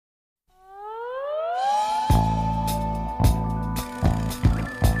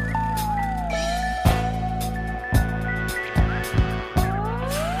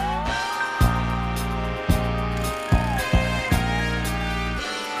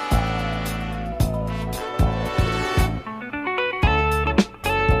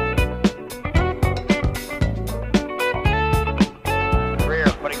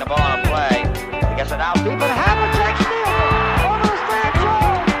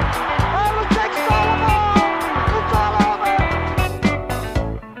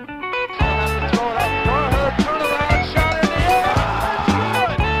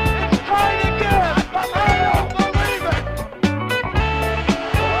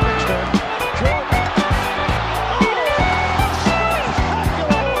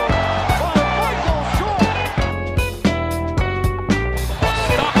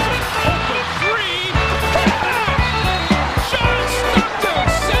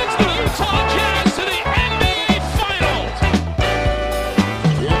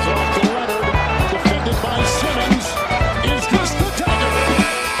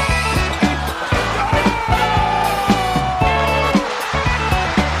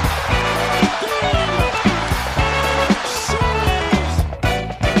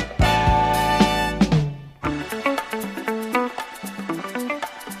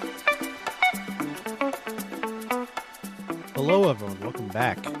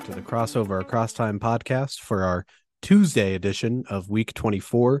back to the Crossover Across Time podcast for our Tuesday edition of week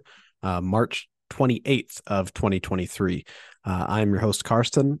 24, March 28th of 2023. I'm your host,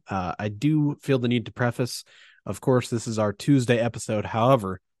 Karston. I do feel the need to preface, of course, this is our Tuesday episode.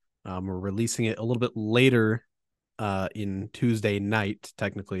 However, we're releasing it a little bit later in Tuesday night,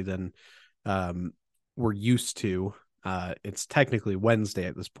 technically, than we're used to. It's technically Wednesday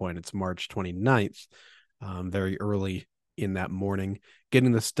at this point. It's March 29th, very early in that morning,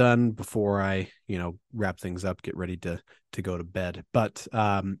 getting this done before I, wrap things up, get ready to go to bed. But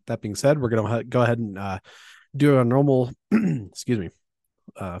that being said, we're going to go ahead and do our normal, excuse me,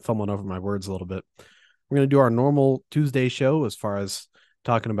 fumbling over my words a little bit. We're going to do our normal Tuesday show as far as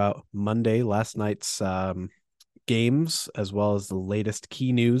talking about Monday, last night's games, as well as the latest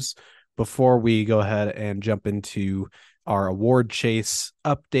key news before we go ahead and jump into our award chase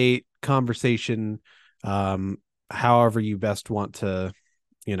update conversation. However you best want to,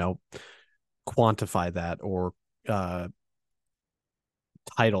 quantify that or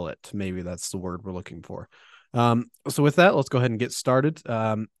title it. Maybe that's the word we're looking for. So with that, let's go ahead and get started.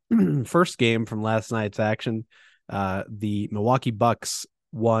 First game from last night's action, the Milwaukee Bucks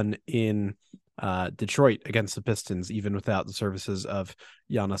won in Detroit against the Pistons, even without the services of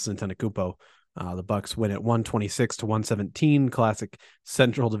Giannis Antetokounmpo. The Bucks win at 126-117, classic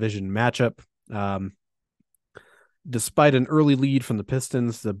Central Division matchup. Despite an early lead from the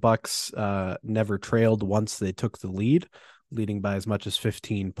Pistons, the Bucks never trailed once they took the lead, leading by as much as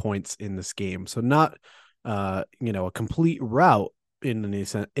 15 points in this game. So not, a complete rout in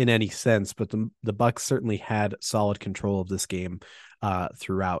any sense, but the Bucks certainly had solid control of this game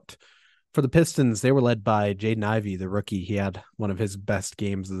throughout. For the Pistons, they were led by Jaden Ivey, the rookie. He had one of his best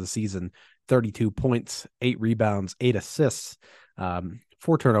games of the season, 32 points, 8 rebounds, 8 assists.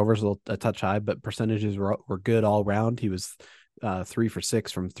 4 turnovers, a touch high, but percentages were good all around. He was 3 for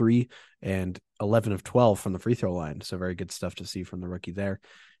 6 from 3 and 11 of 12 from the free throw line. So very good stuff to see from the rookie there.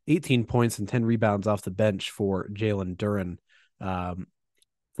 18 points and 10 rebounds off the bench for Jalen Duren.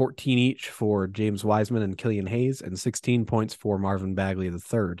 14 each for James Wiseman and Killian Hayes, and 16 points for Marvin Bagley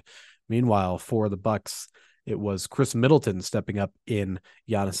III. Meanwhile, for the Bucks, it was Chris Middleton stepping up in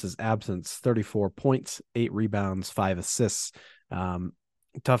Giannis's absence. 34 points, 8 rebounds, 5 assists.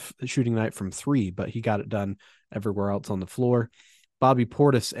 Tough shooting night from 3, but he got it done everywhere else on the floor. Bobby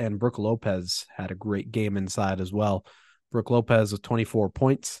Portis and Brook Lopez had a great game inside as well. Brook Lopez with 24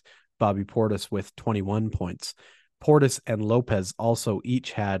 points, Bobby Portis with 21 points. Portis and Lopez also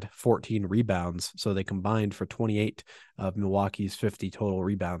each had 14 rebounds, so they combined for 28 of Milwaukee's 50 total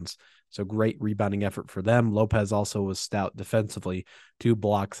rebounds. So great rebounding effort for them. Lopez also was stout defensively, 2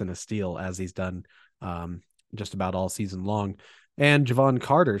 blocks and a steal, as he's done just about all season long. And Javon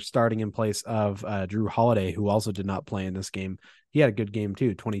Carter starting in place of Drew Holiday, who also did not play in this game. He had a good game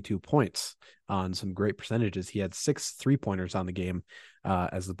too, 22 points on some great percentages. He had 6 3-pointers on the game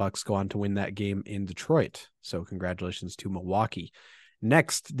as the Bucks go on to win that game in Detroit. So congratulations to Milwaukee.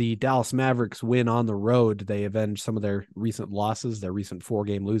 Next, the Dallas Mavericks win on the road. They avenge some of their recent losses, their recent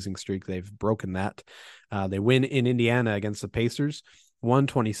 4-game losing streak. They've broken that. They win in Indiana against the Pacers,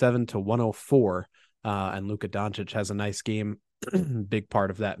 127-104. And Luka Doncic has a nice game, big part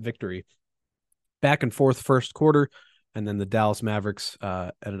of that victory. Back and forth first quarter, and then the Dallas Mavericks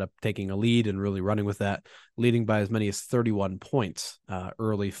ended up taking a lead and really running with that, leading by as many as 31 points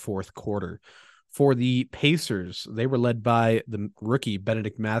early fourth quarter. For the Pacers, they were led by the rookie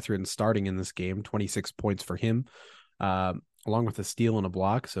Benedict Mathurin starting in this game, 26 points for him, along with a steal and a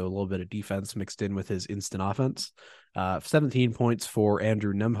block, so a little bit of defense mixed in with his instant offense. 17 points for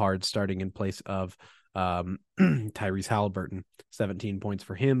Andrew Nembhard starting in place of Tyrese Halliburton. 17 points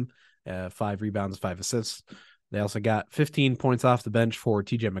for him, 5 rebounds, 5 assists. They also got 15 points off the bench for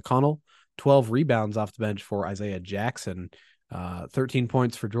TJ McConnell, 12 rebounds off the bench for Isaiah Jackson, 13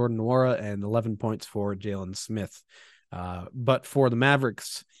 points for Jordan Nwora, and 11 points for Jalen Smith. But for the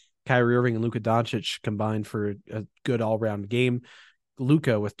Mavericks, Kyrie Irving and Luka Doncic combined for a good all-round game.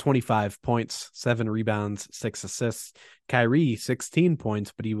 Luka with 25 points, 7 rebounds, 6 assists. Kyrie, 16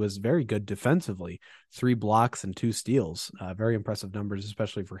 points, but he was very good defensively. 3 blocks and 2 steals. Very impressive numbers,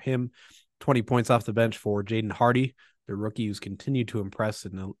 especially for him. 20 points off the bench for Jaden Hardy, the rookie who's continued to impress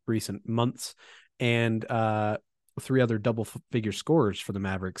in the recent months. And 3 other double-figure scorers for the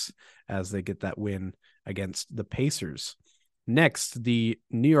Mavericks as they get that win against the Pacers. Next, the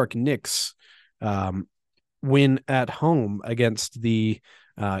New York Knicks win at home against the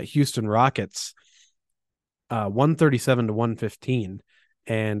Houston Rockets, 137-115.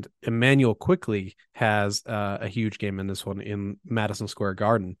 And Emmanuel Quickley has a huge game in this one in Madison Square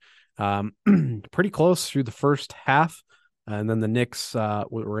Garden. Pretty close through the first half, And then the Knicks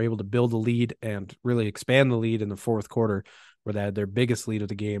were able to build a lead and really expand the lead in the fourth quarter, where they had their biggest lead of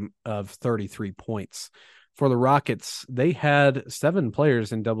the game of 33 points. For the Rockets, they had 7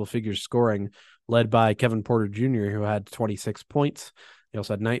 players in double figures scoring, led by Kevin Porter Jr., who had 26 points. They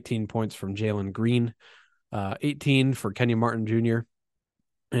also had 19 points from Jalen Green, 18 for Kenyon Martin Jr.,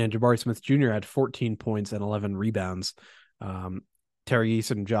 and Jabari Smith Jr. had 14 points and 11 rebounds. Terry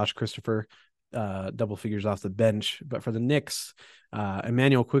Eason and Josh Christopher, double figures off the bench. But for the Knicks,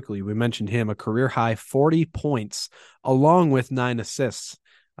 Emmanuel Quickley, we mentioned him, a career high 40 points along with 9 assists,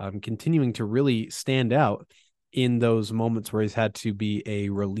 continuing to really stand out in those moments where he's had to be a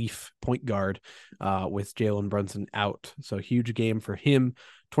relief point guard with Jalen Brunson out. So huge game for him.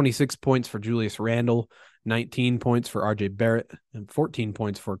 26 points for Julius Randle, 19 points for RJ Barrett, and 14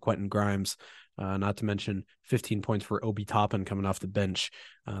 points for Quentin Grimes. Not to mention 15 points for Obi Toppin coming off the bench.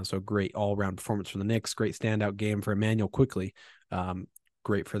 So great all-around performance from the Knicks. Great standout game for Emmanuel Quickley.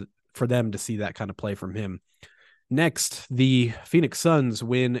 Great for them to see that kind of play from him. Next, the Phoenix Suns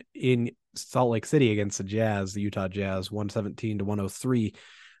win in Salt Lake City against the Jazz, the Utah Jazz, 117-103.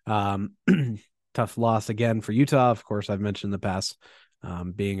 Tough loss again for Utah. Of course, I've mentioned in the past,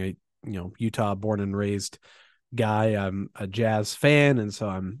 being a Utah born and raised guy, I'm a Jazz fan, and so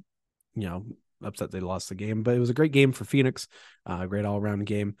I'm upset they lost the game. But it was a great game for Phoenix, a great all-around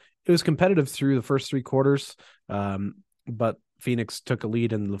game. It was competitive through the first 3 quarters, but Phoenix took a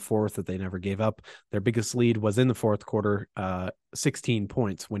lead in the fourth that they never gave up. Their biggest lead was in the fourth quarter, 16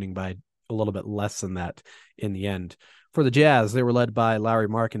 points, winning by a little bit less than that in the end. For the Jazz, they were led by Lauri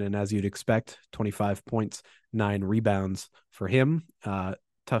Markkanen, as you'd expect, 25 points, 9 rebounds for him.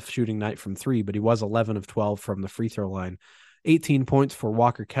 Tough shooting night from 3, but he was 11 of 12 from the free throw line. 18 points for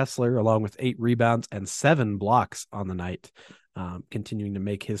Walker Kessler, along with 8 rebounds and 7 blocks on the night, continuing to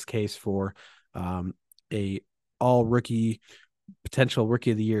make his case for a all-rookie, potential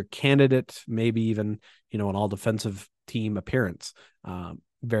rookie of the year candidate, maybe even, an all-defensive team appearance.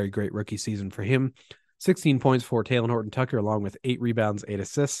 Very great rookie season for him. 16 points for Talen Horton-Tucker, along with 8 rebounds, 8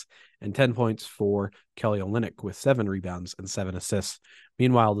 assists, and 10 points for Kelly Olynyk with 7 rebounds and 7 assists.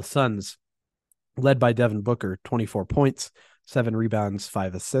 Meanwhile, the Suns, led by Devin Booker, 24 points, 7 rebounds,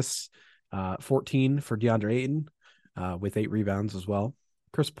 5 assists, 14 for DeAndre Ayton with 8 rebounds as well.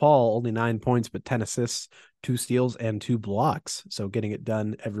 Chris Paul, only 9 points, but 10 assists, 2 steals, and 2 blocks. So getting it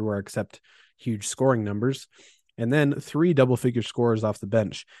done everywhere except huge scoring numbers. And then 3 double-figure scorers off the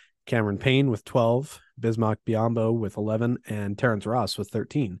bench. Cameron Payne with 12, Bismack Biyombo with 11, and Terrence Ross with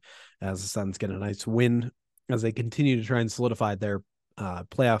 13, as the Suns get a nice win as they continue to try and solidify their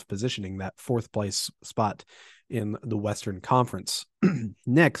playoff positioning, that 4th place spot in the Western Conference.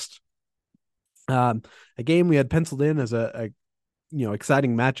 Next, a game we had penciled in as a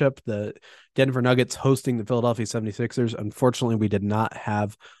exciting matchup, the Denver Nuggets hosting the Philadelphia 76ers. Unfortunately, we did not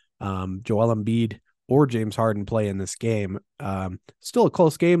have Joel Embiid or James Harden play in this game. Still a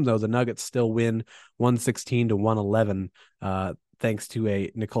close game, though. The Nuggets still win 116-111, thanks to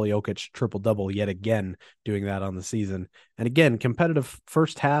a Nikola Jokic triple-double yet again, doing that on the season. And again, competitive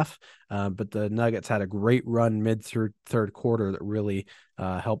first half, but the Nuggets had a great run mid through third quarter that really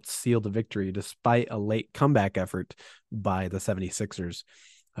helped seal the victory, despite a late comeback effort by the 76ers.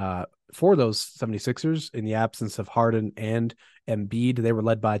 For those 76ers, in the absence of Harden and Embiid, they were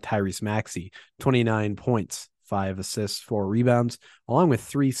led by Tyrese Maxey, 29 points, 5 assists, 4 rebounds, along with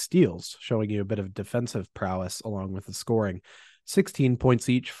 3 steals, showing you a bit of defensive prowess along with the scoring. 16 points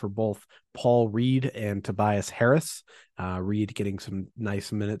each for both Paul Reed and Tobias Harris. Reed getting some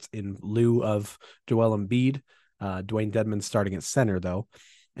nice minutes in lieu of Joel Embiid. Dwayne Dedman starting at center, though.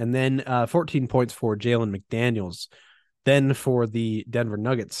 And then 14 points for Jalen McDaniels. Then for the Denver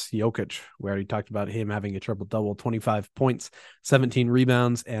Nuggets, Jokic, we already talked about him having a triple-double, 25 points, 17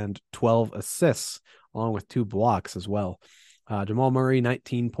 rebounds, and 12 assists, along with 2 blocks as well. Jamal Murray,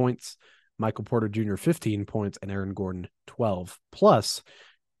 19 points, Michael Porter Jr., 15 points, and Aaron Gordon, 12. Plus,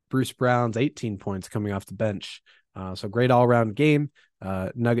 Bruce Brown's 18 points coming off the bench. So great all-around game.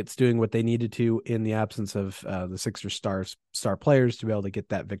 Nuggets doing what they needed to in the absence of the Sixers star players to be able to get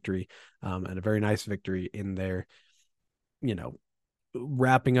that victory, and a very nice victory in their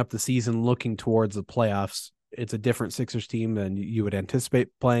wrapping up the season, looking towards the playoffs. It's a different Sixers team than you would anticipate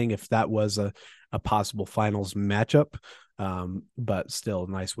playing if that was a possible finals matchup. But still a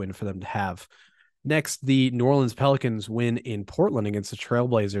nice win for them to have. Next, the New Orleans Pelicans win in Portland against the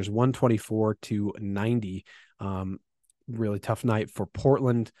Trailblazers, 124-90. Really tough night for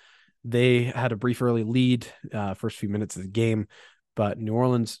Portland. They had a brief early lead, first few minutes of the game, but New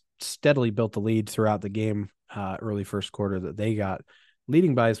Orleans steadily built the lead throughout the game. Early first quarter that they got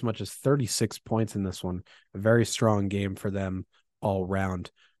leading by as much as 36 points in this one. A very strong game for them all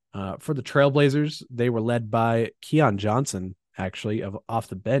round. For the Trailblazers, they were led by Keon Johnson, actually, off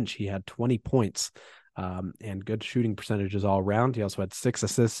the bench. He had 20 points and good shooting percentages all around. He also had 6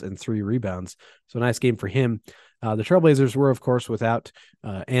 assists and 3 rebounds. So a nice game for him. The Trailblazers were, of course, without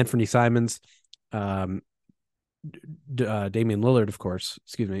Anthony Simons, Damian Lillard, of course,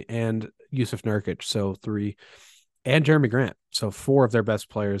 and Yusuf Nurkic. So 3, and Jeremy Grant. So 4 of their best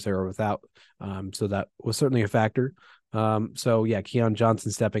players they were without. So that was certainly a factor. So yeah, Keon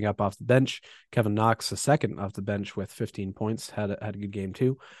Johnson stepping up off the bench. Kevin Knox, a second off the bench with 15 points, had a good game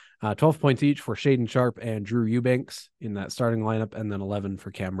too. 12 points each for Shaedon Sharpe and Drew Eubanks in that starting lineup, and then 11 for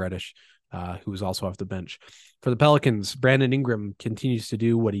Cam Reddish, who was also off the bench. For the Pelicans, Brandon Ingram continues to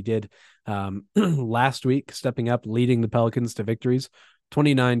do what he did last week, stepping up, leading the Pelicans to victories.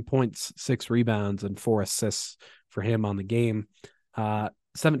 29 points, 6 rebounds, and 4 assists for him on the game.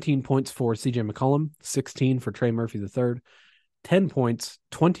 17 points for CJ McCollum, 16 for Trey Murphy III, 10 points,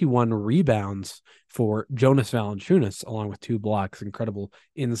 21 rebounds for Jonas Valanciunas, along with 2 blocks. Incredible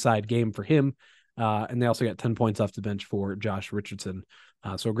inside game for him. And they also got 10 points off the bench for Josh Richardson.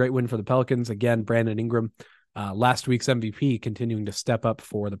 So a great win for the Pelicans. Again, Brandon Ingram, last week's MVP, continuing to step up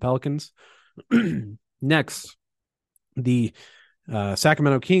for the Pelicans. Next, the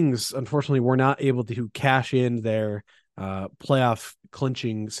Sacramento Kings, unfortunately, were not able to cash in their playoff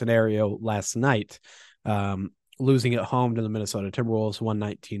clinching scenario last night, losing at home to the Minnesota Timberwolves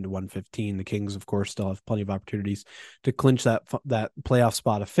 119-115. The Kings, of course, still have plenty of opportunities to clinch that playoff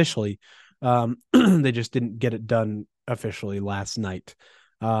spot officially. They just didn't get it done officially last night.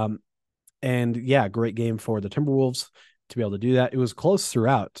 And yeah, great game for the Timberwolves to be able to do that. It was close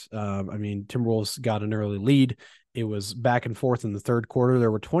throughout. Timberwolves got an early lead. It was back and forth in the third quarter.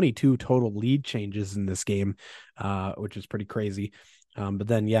 There were 22 total lead changes in this game, which is pretty crazy. But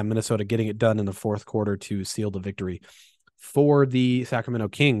then, yeah, Minnesota getting it done in the fourth quarter to seal the victory. For the Sacramento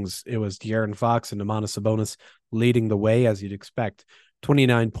Kings, it was De'Aaron Fox and Domantas Sabonis leading the way, as you'd expect.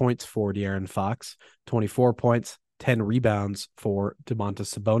 29 points for De'Aaron Fox, 24 points, 10 rebounds for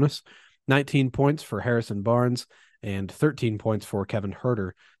Domantas Sabonis, 19 points for Harrison Barnes, and 13 points for Kevin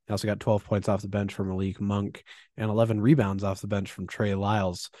Huerter. They also got 12 points off the bench from Malik Monk and 11 rebounds off the bench from Trey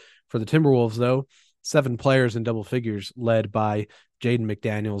Lyles. For the Timberwolves, though, 7 players in double figures, led by Jaden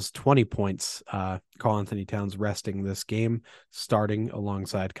McDaniels, 20 points. Karl-Anthony Towns resting this game, starting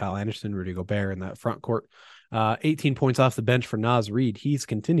alongside Kyle Anderson, Rudy Gobert in that front court. 18 points off the bench for Naz Reid. He's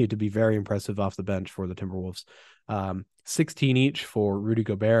continued to be very impressive off the bench for the Timberwolves. 16 each for Rudy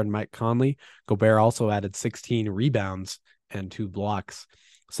Gobert and Mike Conley. Gobert also added 16 rebounds and 2 blocks.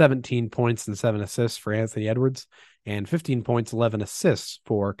 17 points and 7 assists for Anthony Edwards, and 15 points, 11 assists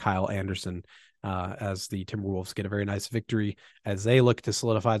for Kyle Anderson, as the Timberwolves get a very nice victory as they look to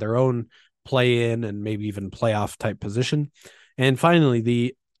solidify their own play-in and maybe even playoff type position. And finally,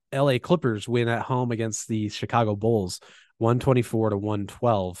 the LA Clippers win at home against the Chicago Bulls,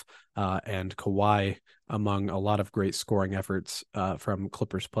 124-112, and Kawhi among a lot of great scoring efforts from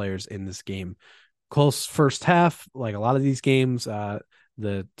Clippers players in this game. Close first half, like a lot of these games.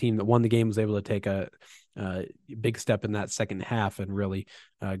 The team that won the game was able to take a big step in that second half and really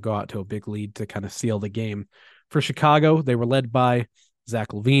go out to a big lead to kind of seal the game. For Chicago, they were led by Zach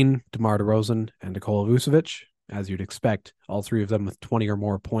LaVine, DeMar DeRozan, and Nikola Vucevic, as you'd expect, all 3 of them with 20 or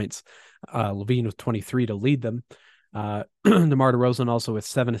more points. LaVine with 23 to lead them. DeMar DeRozan also with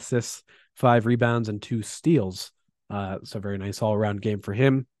 7 assists, 5 rebounds, and 2 steals. So very nice all-around game for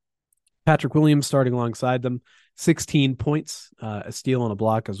him. Patrick Williams starting alongside them, 16 points, a steal and a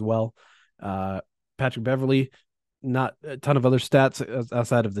block as well. Patrick Beverley, not a ton of other stats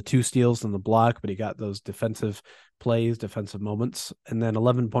outside of the 2 steals and the block, but he got those defensive plays, defensive moments. And then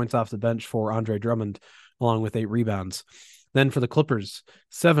 11 points off the bench for Andre Drummond, along with 8 rebounds. Then for the Clippers,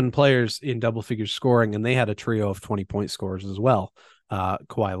 7 players in double figures scoring, and they had a trio of 20-point scorers as well.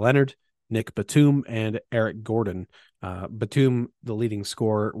 Kawhi Leonard, Nick Batum, and Eric Gordon. Batum, the leading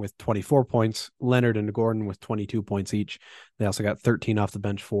scorer with 24 points, Leonard and Gordon with 22 points each. They also got 13 off the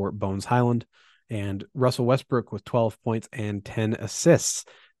bench for Bones Highland, and Russell Westbrook with 12 points and 10 assists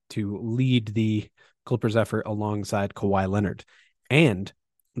to lead the Clippers effort alongside Kawhi Leonard. And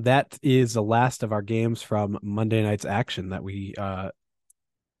that is the last of our games from Monday night's action that we've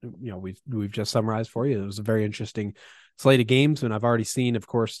just summarized for you. It was a very interesting slate of games, and I've already seen, of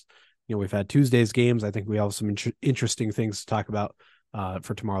course, we've had Tuesday's games. I think we have some interesting things to talk about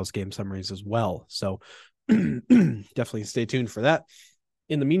for tomorrow's game summaries as well. So definitely stay tuned for that.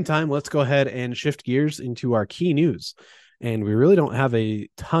 In the meantime, let's go ahead and shift gears into our key news. And we really don't have a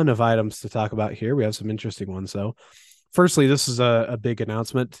ton of items to talk about here. We have some interesting ones, though. firstly, this is a big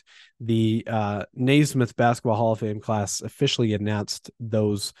announcement. The Naismith Basketball Hall of Fame class officially announced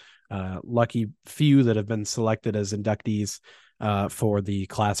those lucky few that have been selected as inductees for the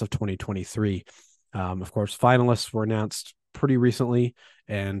class of 2023. Of course, finalists were announced pretty recently,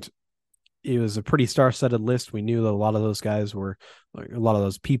 and it was a pretty star-studded list. We knew that a lot of those guys were, a lot of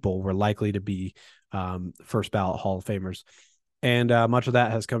those people were likely to be first ballot Hall of Famers, and much of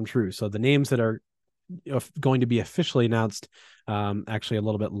that has come true. So the names that are going to be officially announced actually a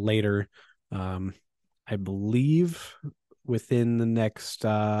little bit later, I believe within the next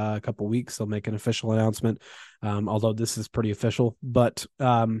couple weeks they'll make an official announcement, although this is pretty official. But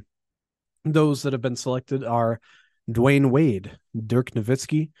those that have been selected are Dwayne Wade, Dirk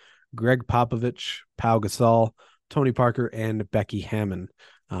Nowitzki, Greg Popovich, Pau Gasol, Tony Parker, and Becky Hammon.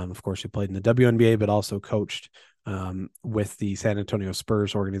 Of course, he played in the WNBA, but also coached with the San Antonio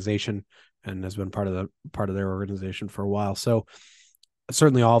Spurs organization and has been part of their organization for a while. So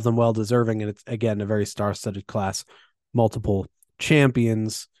certainly all of them well deserving, and it's again a very star-studded class. Multiple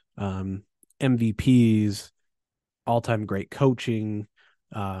champions, MVPs, all-time great coaching,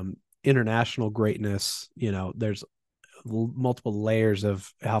 international greatness. There's multiple layers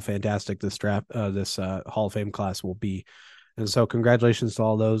of how fantastic this Hall of Fame class will be. And so congratulations to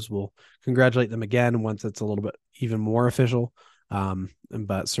all those. We'll congratulate them again once it's a little bit even more official.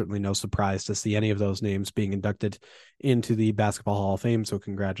 But certainly no surprise to see any of those names being inducted into the Basketball Hall of Fame. So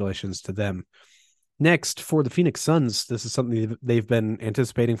congratulations to them. Next, for the Phoenix Suns, this is something they've been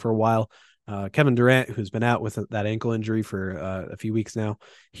anticipating for a while. Kevin Durant, who's been out with that ankle injury for a few weeks now,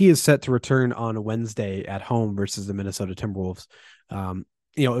 he is set to return on Wednesday at home versus the Minnesota Timberwolves.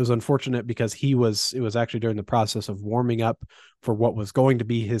 It was unfortunate because it was actually during the process of warming up for what was going to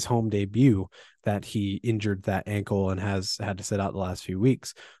be his home debut that he injured that ankle and has had to sit out the last few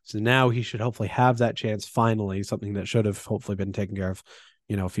weeks. So now he should hopefully have that chance finally, something that should have hopefully been taken care of,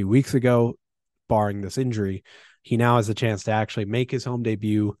 a few weeks ago, barring this injury. He now has a chance to actually make his home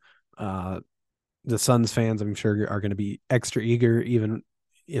debut. The Suns fans, I'm sure, are going to be extra eager, even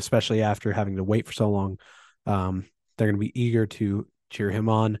especially after having to wait for so long. They're going to be eager to cheer him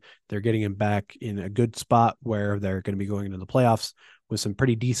on. They're getting him back in a good spot where they're going to be going into the playoffs with some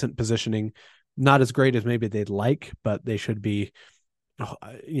pretty decent positioning. Not as great as maybe they'd like, but they should be,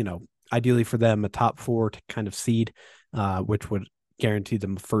 ideally for them, a top 4 kind of seed, which would guarantee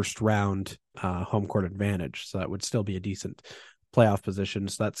them first round home court advantage. So that would still be a decent playoff position.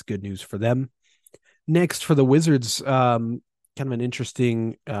 So that's good news for them. Next, for the Wizards, kind of an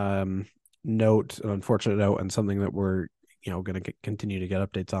interesting note, an unfortunate note, and something that we're going to continue to get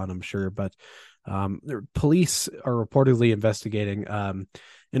updates on, I'm sure. But the police are reportedly investigating an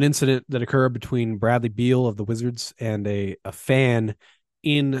incident that occurred between Bradley Beal of the Wizards and a fan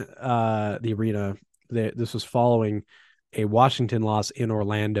in the arena. This was following a Washington loss in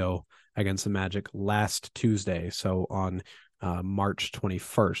Orlando against the Magic last Tuesday, so on March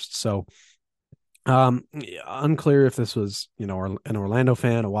 21st. So unclear if this was an Orlando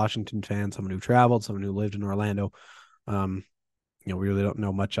fan, a Washington fan, someone who traveled, someone who lived in Orlando. We really don't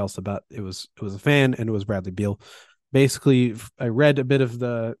know much else about it. Was a fan, and it was Bradley Beal. Basically, I read a bit of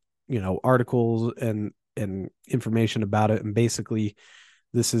the articles and information about it, and basically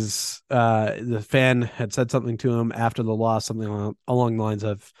this is the fan had said something to him after the loss, something along the lines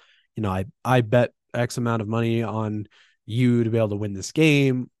of, I bet X amount of money on you to be able to win this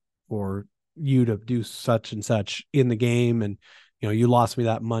game, or you to do such and such in the game, and you lost me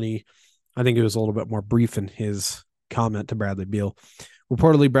that money. I think it was a little bit more brief in his comment to Bradley Beal.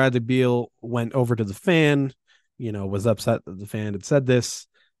 Reportedly, Bradley Beal went over to the fan, was upset that the fan had said this.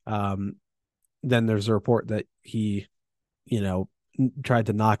 Then there's a report that he, tried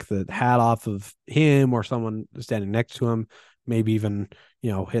to knock the hat off of him or someone standing next to him, maybe even,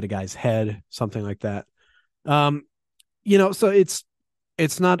 hit a guy's head, something like that. So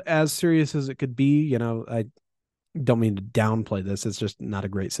it's not as serious as it could be. I don't mean to downplay this. It's just not a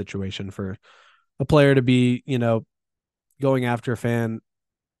great situation for a player to be, going after a fan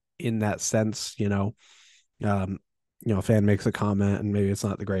in that sense. A fan makes a comment and maybe it's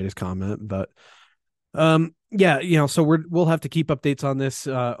not the greatest comment, but so we'll have to keep updates on this,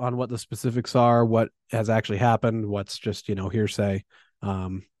 on what the specifics are, what has actually happened, what's just, hearsay.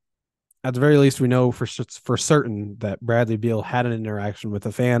 At the very least, we know for certain that Bradley Beal had an interaction with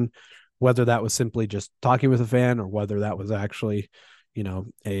a fan, whether that was simply just talking with a fan or whether that was actually,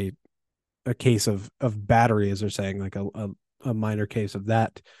 a case of battery, as they're saying, like a minor case of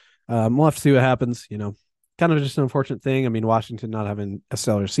that. We'll have to see what happens. Kind of just an unfortunate thing. I mean, Washington not having a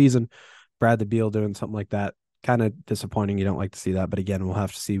stellar season, Bradley Beal doing something like that, kind of disappointing. You don't like to see that, but again, we'll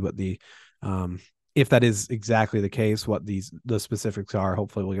have to see what the if that is exactly the case, what the specifics are.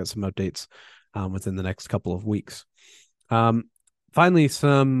 Hopefully, we'll get some updates within the next couple of weeks. Um, Finally,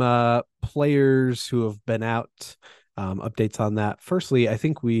 some players who have been out. Updates on that. Firstly, I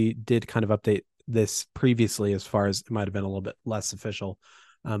think we did kind of update this previously, as far as it might have been a little bit less official.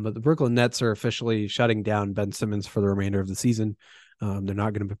 But the Brooklyn Nets are officially shutting down Ben Simmons for the remainder of the season. They're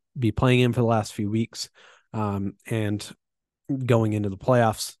not going to be playing him for the last few weeks, and going into the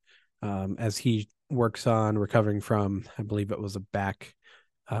playoffs, as he works on recovering from, I believe it was a back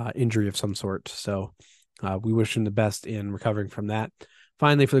injury of some sort. So we wish him the best in recovering from that.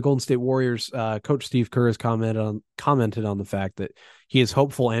 Finally, for the Golden State Warriors, Coach Steve Kerr has commented on the fact that he is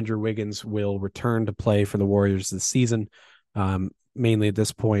hopeful Andrew Wiggins will return to play for the Warriors this season. Mainly at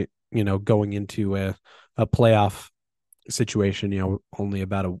this point, going into a playoff situation, only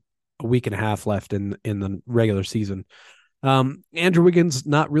about a week and a half left in the regular season. Andrew Wiggins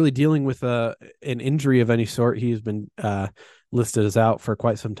not really dealing with an injury of any sort. He's been listed as out for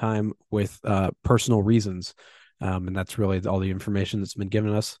quite some time with personal reasons. And that's really all the information that's been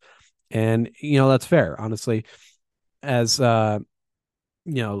given us. And, that's fair, honestly, as, the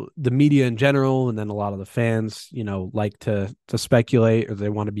media in general, and then a lot of the fans, like to speculate, or they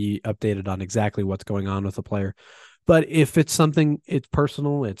want to be updated on exactly what's going on with the player. But if it's something, it's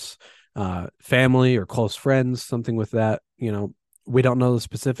personal, it's family or close friends, something with that, we don't know the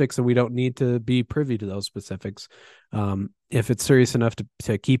specifics, and we don't need to be privy to those specifics. If it's serious enough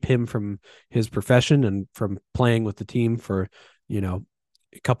to keep him from his profession and from playing with the team for, a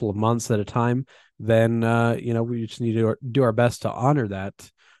couple of months at a time, then, we just need to do our best to honor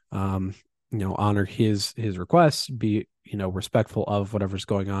that, honor his requests, be, respectful of whatever's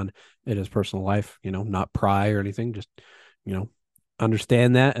going on in his personal life, not pry or anything, just,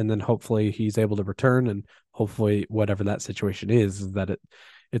 understand that. And then hopefully he's able to return, and hopefully whatever that situation is that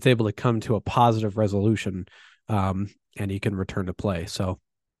it's able to come to a positive resolution, and he can return to play. So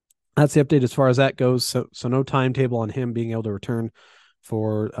that's the update as far as that goes. So no timetable on him being able to return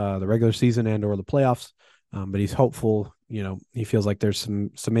for the regular season and or the playoffs. But he's hopeful, he feels like there's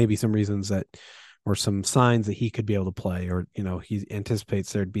maybe some reasons that, or some signs that he could be able to play, or, he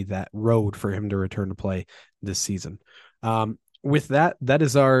anticipates there'd be that road for him to return to play this season. With that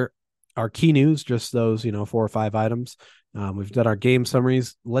is our key news, just those, 4 or 5 items. We've done our game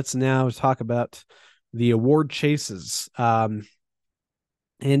summaries. Let's now talk about the award chases. And,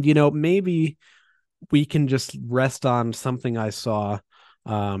 maybe we can just rest on something I saw.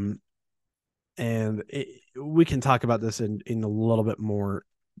 And we can talk about this in a little bit more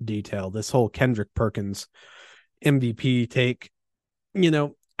detail. This whole Kendrick Perkins MVP take,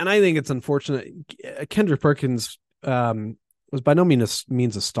 and I think it's unfortunate. Kendrick Perkins was by no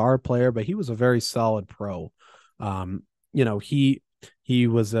means a star player, but he was a very solid pro. He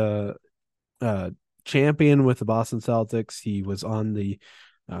was a champion with the Boston Celtics. He was on the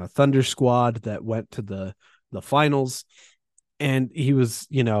Thunder squad that went to the finals, and he was,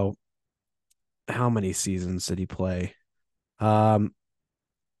 how many seasons did he play?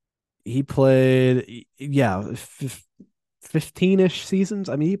 He played, 15-ish seasons.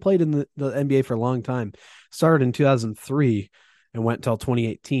 I mean, he played in the NBA for a long time. Started in 2003 and went till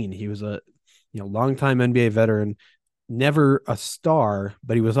 2018. He was a longtime NBA veteran, never a star,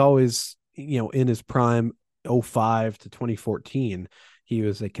 but he was always, in his prime, 05 to 2014. He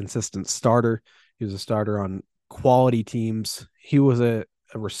was a consistent starter. He was a starter on quality teams. He was a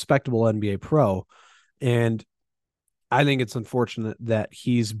respectable NBA pro. And I think it's unfortunate that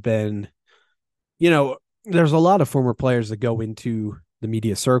he's been, there's a lot of former players that go into the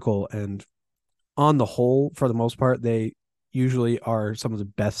media circle, and on the whole, for the most part, they usually are some of the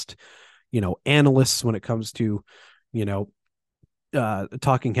best, analysts when it comes to,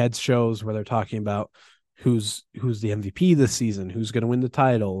 talking heads shows where they're talking about who's the MVP this season, who's going to win the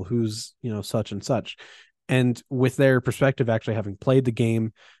title, who's, such and such. And with their perspective, actually having played the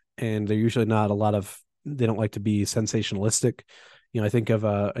game, and they're usually not they don't like to be sensationalistic. I think of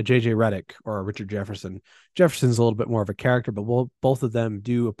a JJ Redick or a Richard Jefferson. Jefferson's a little bit more of a character, but both of them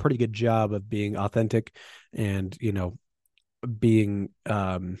do a pretty good job of being authentic and, being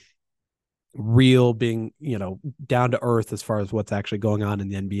real, being, down to earth as far as what's actually going on in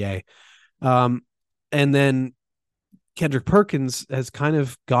the NBA. And then Kendrick Perkins has kind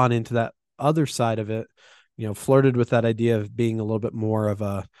of gone into that other side of it, flirted with that idea of being a little bit more of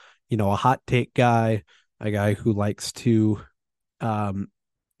a, a hot take guy, a guy who likes to,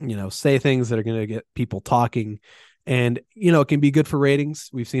 say things that are going to get people talking, and, it can be good for ratings.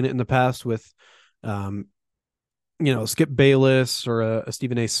 We've seen it in the past with, Skip Bayless or a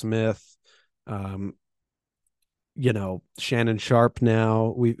Stephen A. Smith, Shannon Sharp.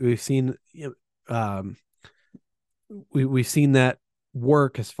 Now we've seen, we've seen that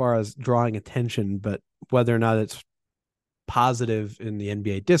work as far as drawing attention, but whether or not it's positive in the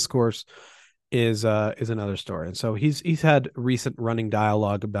NBA discourse is another story. And so he's had recent running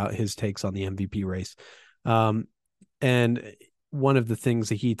dialogue about his takes on the MVP race. And one of the things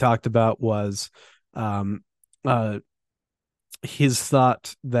that he talked about was um, uh, his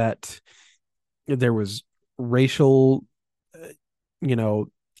thought that there was racial, you know,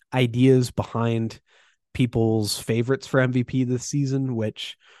 ideas behind people's favorites for MVP this season,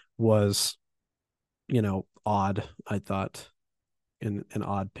 which was, odd. I thought an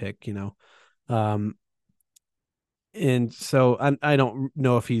odd pick, and so I don't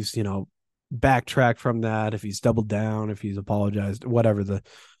know if he's backtracked from that, if he's doubled down, if he's apologized, whatever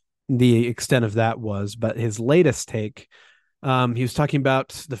the extent of that was. But his latest take, he was talking about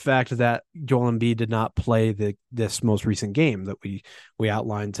the fact that Joel Embiid did not play this most recent game that we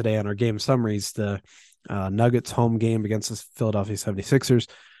outlined today on our game summaries, the Nuggets home game against the Philadelphia 76ers.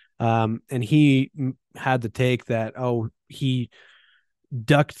 And he had the take that, he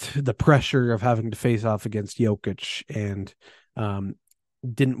ducked the pressure of having to face off against Jokic and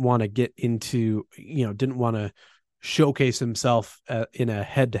didn't want to get into, didn't want to showcase himself in a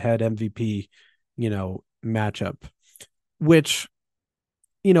head-to-head MVP, matchup, which,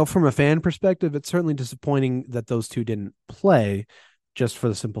 from a fan perspective, it's certainly disappointing that those two didn't play, just for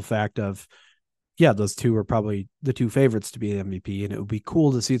the simple fact of, yeah, those two are probably the two favorites to be the MVP, and it would be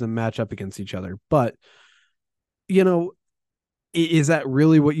cool to see them match up against each other. But, is that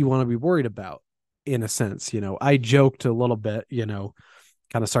really what you want to be worried about? In a sense, I joked a little bit,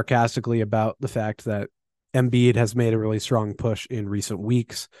 kind of sarcastically about the fact that Embiid has made a really strong push in recent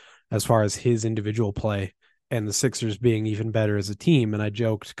weeks as far as his individual play and the Sixers being even better as a team. And I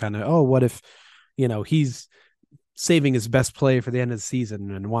joked kind of, what if, he's saving his best play for the end of the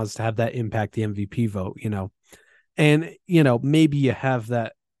season and wants to have that impact the MVP vote, and, maybe you have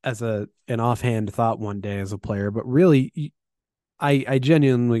that as an offhand thought one day as a player, but really I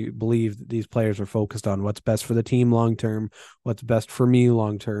genuinely believe that these players are focused on what's best for the team long term, what's best for me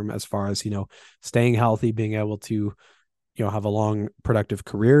long term, as far as, staying healthy, being able to, have a long, productive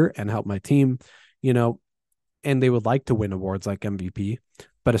career and help my team, and they would like to win awards like MVP.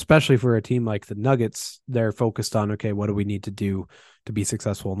 But especially for a team like the Nuggets, they're focused on, okay, what do we need to do to be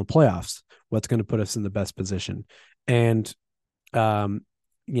successful in the playoffs? What's going to put us in the best position? And,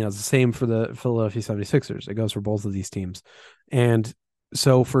 it's the same for the Philadelphia 76ers. It goes for both of these teams. And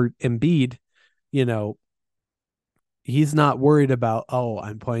so for Embiid, he's not worried about,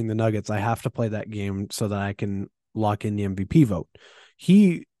 I'm playing the Nuggets, I have to play that game so that I can lock in the MVP vote.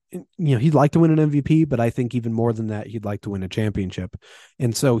 He'd like to win an MVP, but I think even more than that, he'd like to win a championship.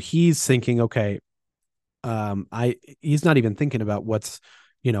 And so he's thinking, okay, he's not even thinking about what's,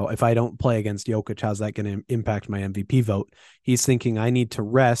 if I don't play against Jokic, how's that going to impact my MVP vote? He's thinking, I need to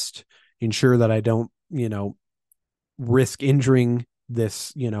rest, ensure that I don't, risk injuring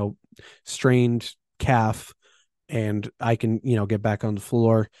this, strained calf, and I can, get back on the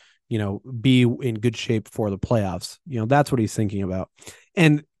floor, be in good shape for the playoffs. That's what he's thinking about.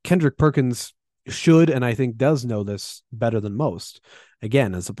 And Kendrick Perkins should, and I think does know this better than most.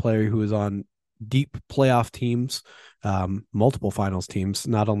 Again, as a player who is on deep playoff teams, multiple finals teams,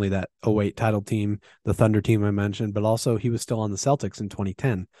 not only that 08 title team, the Thunder team I mentioned, but also he was still on the Celtics in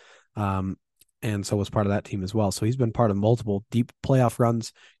 2010. And so was part of that team as well. So he's been part of multiple deep playoff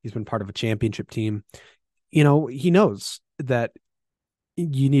runs. He's been part of a championship team. He knows that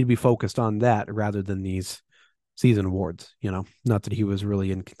you need to be focused on that rather than these season awards. Not that he was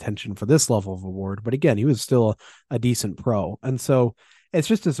really in contention for this level of award, but again, he was still a decent pro. And so it's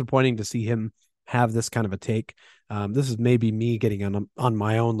just disappointing to see him have this kind of a take. This is maybe me getting on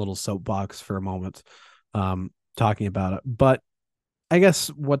my own little soapbox for a moment, talking about it. But I guess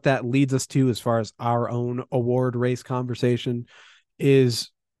what that leads us to as far as our own award race conversation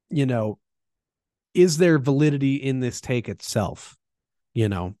is, is there validity in this take itself?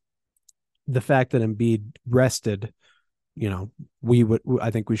 The fact that Embiid rested,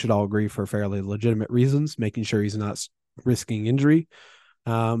 I think we should all agree, for fairly legitimate reasons, making sure he's not risking injury.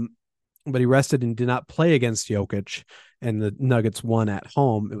 But he rested and did not play against Jokic, and the Nuggets won at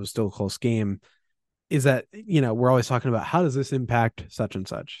home. It was still a close game. Is that, we're always talking about, how does this impact such and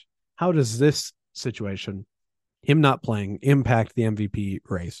such? How does this situation, him not playing, impact the MVP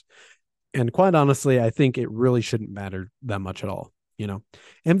race? And quite honestly, I think it really shouldn't matter that much at all.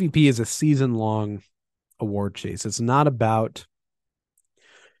 MVP is a season-long award chase. It's not about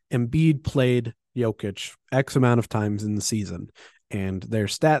Embiid played Jokic X amount of times in the season, and their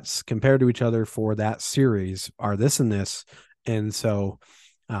stats compared to each other for that series are this and this. And so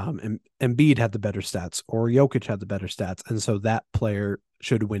And Embiid had the better stats or Jokic had the better stats. And so that player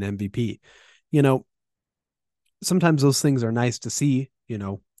should win MVP. You know, sometimes those things are nice to see,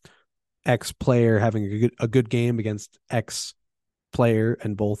 X player having a good game against X player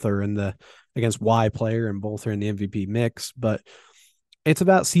and both are in the against Y player and both are in the MVP mix, but it's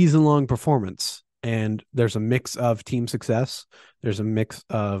about season long performance. And there's a mix of team success. There's a mix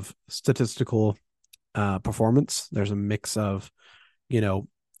of statistical performance. There's a mix of,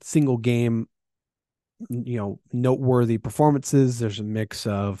 single game, noteworthy performances. There's a mix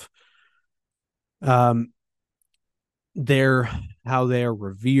of um, how they're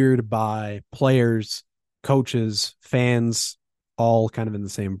revered by players, coaches, fans, all kind of in the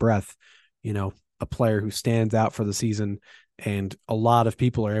same breath. A player who stands out for the season, and a lot of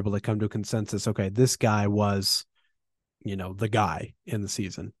people are able to come to a consensus. Okay, this guy was, the guy in the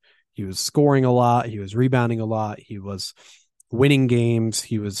season. He was scoring a lot. He was rebounding a lot. He was winning games.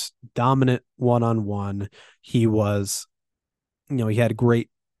 He was dominant one-on-one. He was, he had great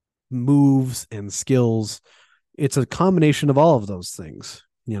moves and skills. It's a combination of all of those things.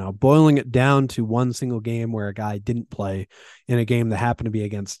 Boiling it down to one single game where a guy didn't play in a game that happened to be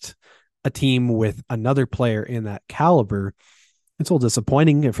against a team with another player in that caliber, it's a little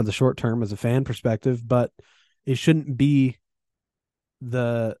disappointing for the short term as a fan perspective, but it shouldn't be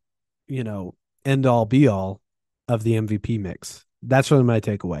the, end all be all of the MVP mix. That's really my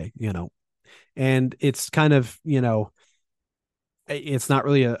takeaway, and it's kind of, it's not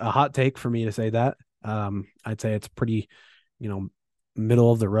really a hot take for me to say that. I'd say it's pretty,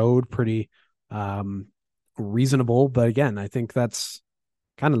 middle of the road, pretty reasonable. But again, I think that's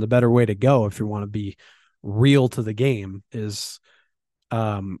kind of the better way to go if you want to be real to the game is,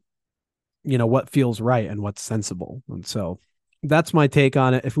 what feels right and what's sensible. And so that's my take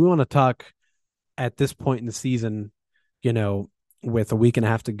on it. If we want to talk at this point in the season, with a week and a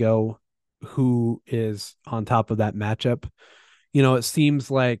half to go, who is on top of that matchup? It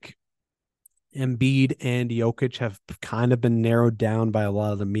seems like Embiid and Jokic have kind of been narrowed down by a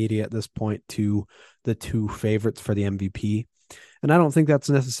lot of the media at this point to the two favorites for the MVP. And I don't think that's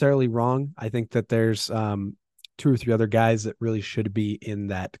necessarily wrong. I think that there's two or three other guys that really should be in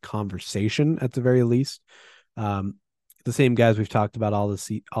that conversation at the very least. The same guys we've talked about all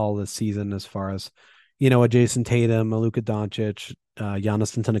this season, as far as, a Jason Tatum, a Luka Doncic,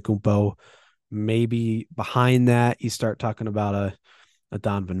 Giannis Antetokounmpo. Maybe behind that, you start talking about a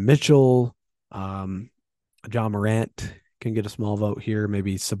Donovan Mitchell, John Morant can get a small vote here,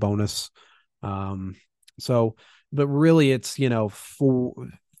 maybe Sabonis. But really it's,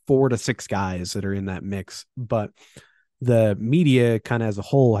 four to six guys that are in that mix. But the media kind of as a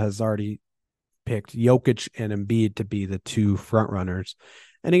whole has already picked Jokic and Embiid to be the two front runners.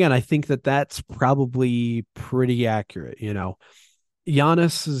 And again, I think that that's probably pretty accurate.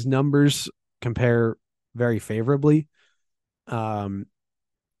 Giannis's numbers compare very favorably.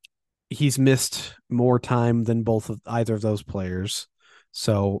 He's missed more time than either of those players,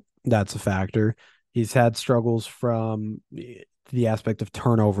 so that's a factor. He's had struggles from the aspect of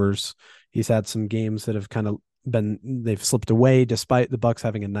turnovers. He's had some games that have kind of they've slipped away, despite the Bucks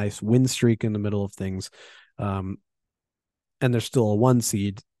having a nice win streak in the middle of things. And they're still a 1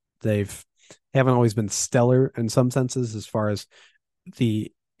 seed. Haven't always been stellar in some senses, as far as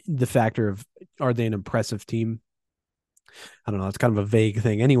the factor of, are they an impressive team? I don't know. It's kind of a vague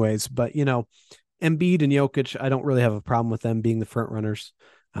thing anyways, but Embiid and Jokic, I don't really have a problem with them being the front runners.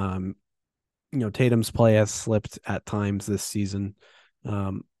 Tatum's play has slipped at times this season.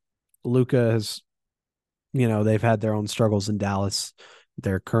 Luka has, they've had their own struggles in Dallas.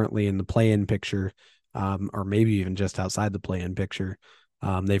 They're currently in the play-in picture, or maybe even just outside the play-in picture.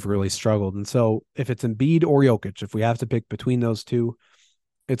 They've really struggled. And so if it's Embiid or Jokic, if we have to pick between those two,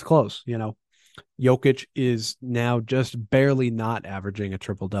 it's close. Jokic is now just barely not averaging a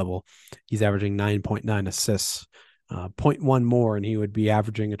triple-double. He's averaging 9.9 assists, 0.1 more, and he would be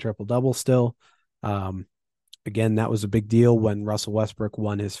averaging a triple-double still. Again, that was a big deal when Russell Westbrook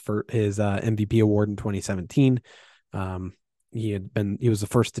won his MVP award in 2017. He was the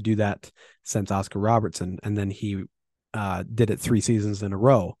first to do that since Oscar Robertson, and then he did it 3 seasons in a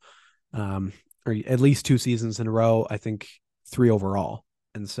row, or at least 2 seasons in a row. I think 3 overall,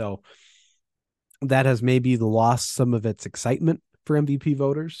 and so that has maybe lost some of its excitement for MVP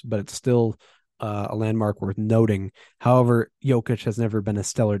voters, but it's still a landmark worth noting. However, Jokic has never been a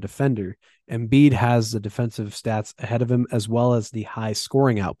stellar defender. Embiid has the defensive stats ahead of him, as well as the high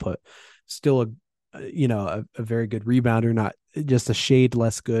scoring output. Still a very good rebounder, not just a shade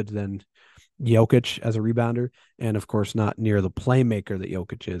less good than Jokic as a rebounder, and of course not near the playmaker that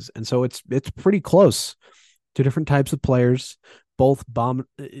Jokic is. And so it's pretty close. 2 different types of players, both dominant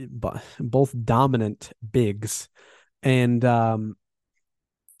bigs, and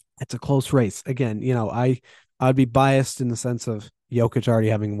it's a close race. Again, I'd be biased in the sense of Jokic already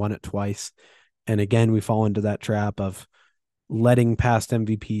having won it twice, and again we fall into that trap of letting past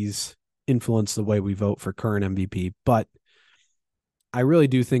MVPs influence the way we vote for current MVP. But I really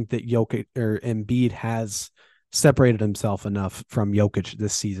do think that Jokic or Embiid has separated himself enough from Jokic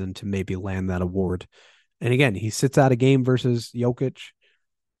this season to maybe land that award. And again, he sits out a game versus Jokic.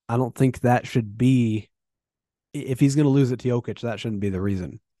 I don't think that should be, if he's going to lose it to Jokic, that shouldn't be the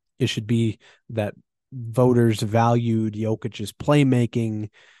reason. It should be that voters valued Jokic's playmaking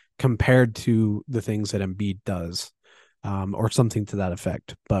compared to the things that Embiid does, or something to that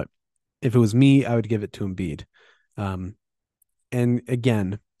effect. But if it was me, I would give it to Embiid. And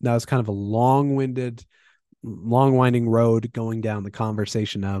again, that was kind of a long-winded, long-winding road going down the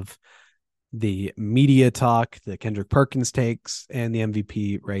conversation of the media talk, the Kendrick Perkins takes, and the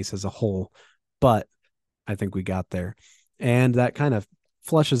MVP race as a whole. But I think we got there. And that kind of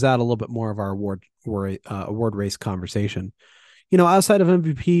flushes out a little bit more of our award race conversation. Outside of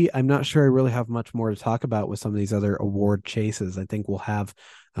MVP, I'm not sure I really have much more to talk about with some of these other award chases. I think we'll have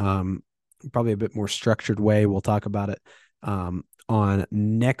probably a bit more structured way. We'll talk about it on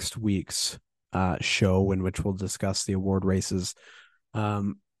next week's show, in which we'll discuss the award races.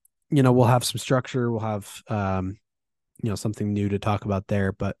 We'll have some structure. We'll have, something new to talk about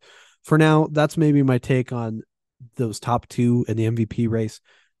there. But for now, that's maybe my take on those top two in the MVP race.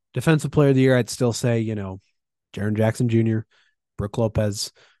 Defensive Player of the Year, I'd still say, Jaren Jackson Jr., Brook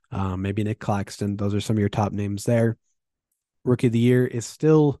Lopez, maybe Nick Claxton. Those are some of your top names there. Rookie of the Year is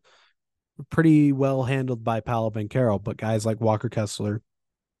still pretty well handled by Paolo Banchero, but guys like Walker Kessler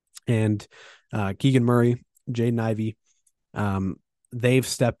and Keegan Murray, Jaden Ivey, they've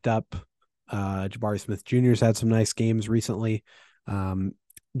stepped up. Jabari Smith Jr.'s had some nice games recently.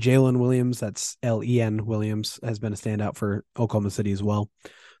 Jalen Williams, that's Len Williams, has been a standout for Oklahoma City as well.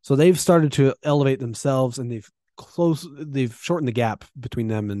 So they've started to elevate themselves, and they've shortened the gap between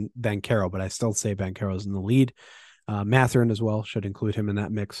them and Banchero, but I still say Banchero's in the lead. Mathurin as well, should include him in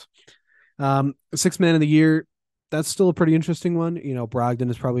that mix. Sixth man of the year, that's still a pretty interesting one. Brogdon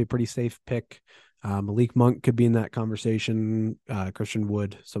is probably a pretty safe pick. Malik Monk could be in that conversation. Christian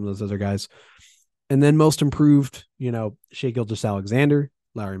Wood, some of those other guys. And then most improved, Shai Gilgeous-Alexander,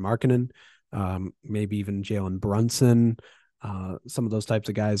 Larry Markkinen, maybe even Jalen Brunson. Some of those types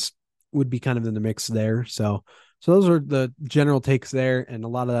of guys would be kind of in the mix there. So those are the general takes there. And a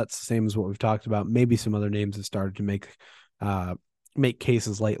lot of that's the same as what we've talked about. Maybe some other names have started to make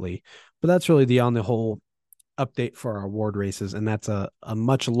cases lately, but that's really the on the whole update for our award races. And that's a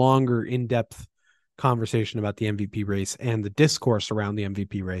much longer in-depth conversation about the MVP race and the discourse around the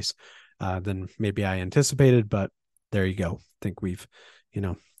MVP race than maybe I anticipated, but there you go. I think we've,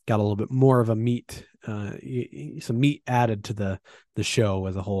 got a little bit more of a some meat added to the show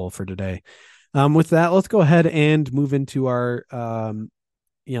as a whole for today. With that, let's go ahead and move into our, the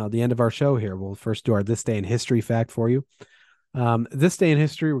end of our show here. We'll first do our This Day in History fact for you. This day in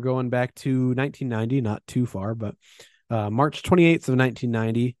history, we're going back to 1990, not too far, but March 28th of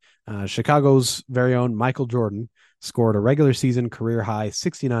 1990, Chicago's very own Michael Jordan scored a regular season career high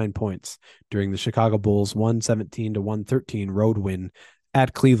 69 points during the Chicago Bulls 117-113 road win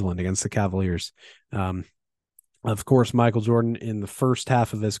at Cleveland against the Cavaliers. Of course, Michael Jordan in the first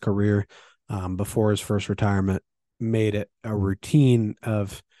half of his career, before his first retirement, made it a routine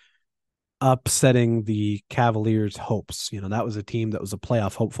of upsetting the Cavaliers' hopes. That was a team that was a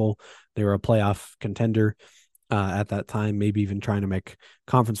playoff hopeful. They were a playoff contender at that time, maybe even trying to make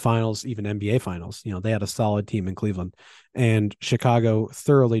conference finals, even NBA finals. They had a solid team in Cleveland, and Chicago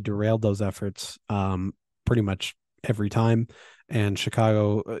thoroughly derailed those efforts pretty much every time. And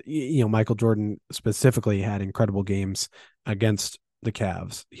Chicago, Michael Jordan specifically had incredible games against the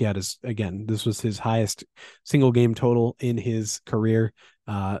Cavs. He had this was his highest single game total in his career,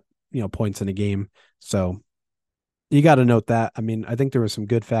 points in a game. So you got to note that. I mean, I think there were some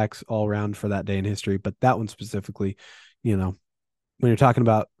good facts all around for that day in history, but that one specifically, when you're talking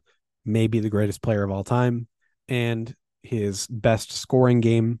about maybe the greatest player of all time and his best scoring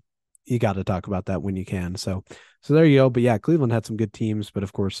game, you got to talk about that when you can. So there you go. But yeah, Cleveland had some good teams, but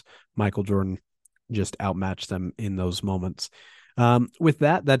of course, Michael Jordan just outmatched them in those moments. With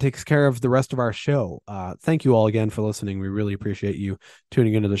that takes care of the rest of our show. Thank you all again for listening. We really appreciate you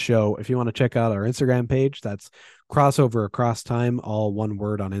tuning into the show. If you want to check out our Instagram page, that's Crossover Across Time, all one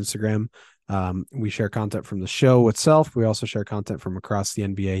word on Instagram. We share content from the show itself. We also share content from across the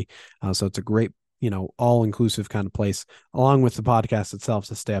NBA. So it's a great, all-inclusive kind of place, along with the podcast itself,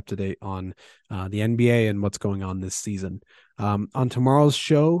 to stay up to date on the NBA and what's going on this season. On tomorrow's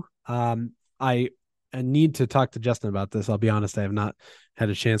show, I need to talk to Justin about this. I'll be honest, I have not had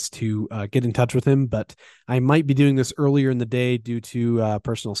a chance to get in touch with him, but I might be doing this earlier in the day due to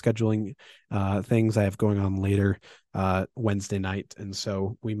personal scheduling things I have going on later Wednesday night. And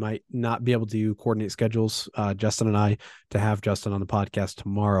so we might not be able to coordinate schedules, Justin and I, to have Justin on the podcast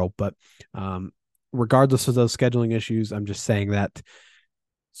tomorrow. But regardless of those scheduling issues, I'm just saying that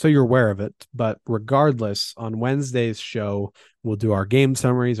so you're aware of it. But regardless, on Wednesday's show, we'll do our game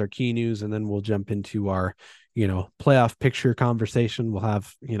summaries, our key news, and then we'll jump into our, playoff picture conversation. We'll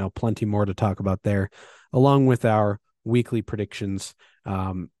have, plenty more to talk about there, along with our weekly predictions.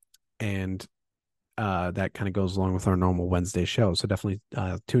 And that kind of goes along with our normal Wednesday show. So definitely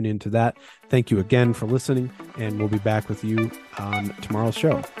tune into that. Thank you again for listening, and we'll be back with you on tomorrow's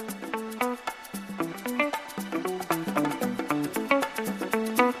show.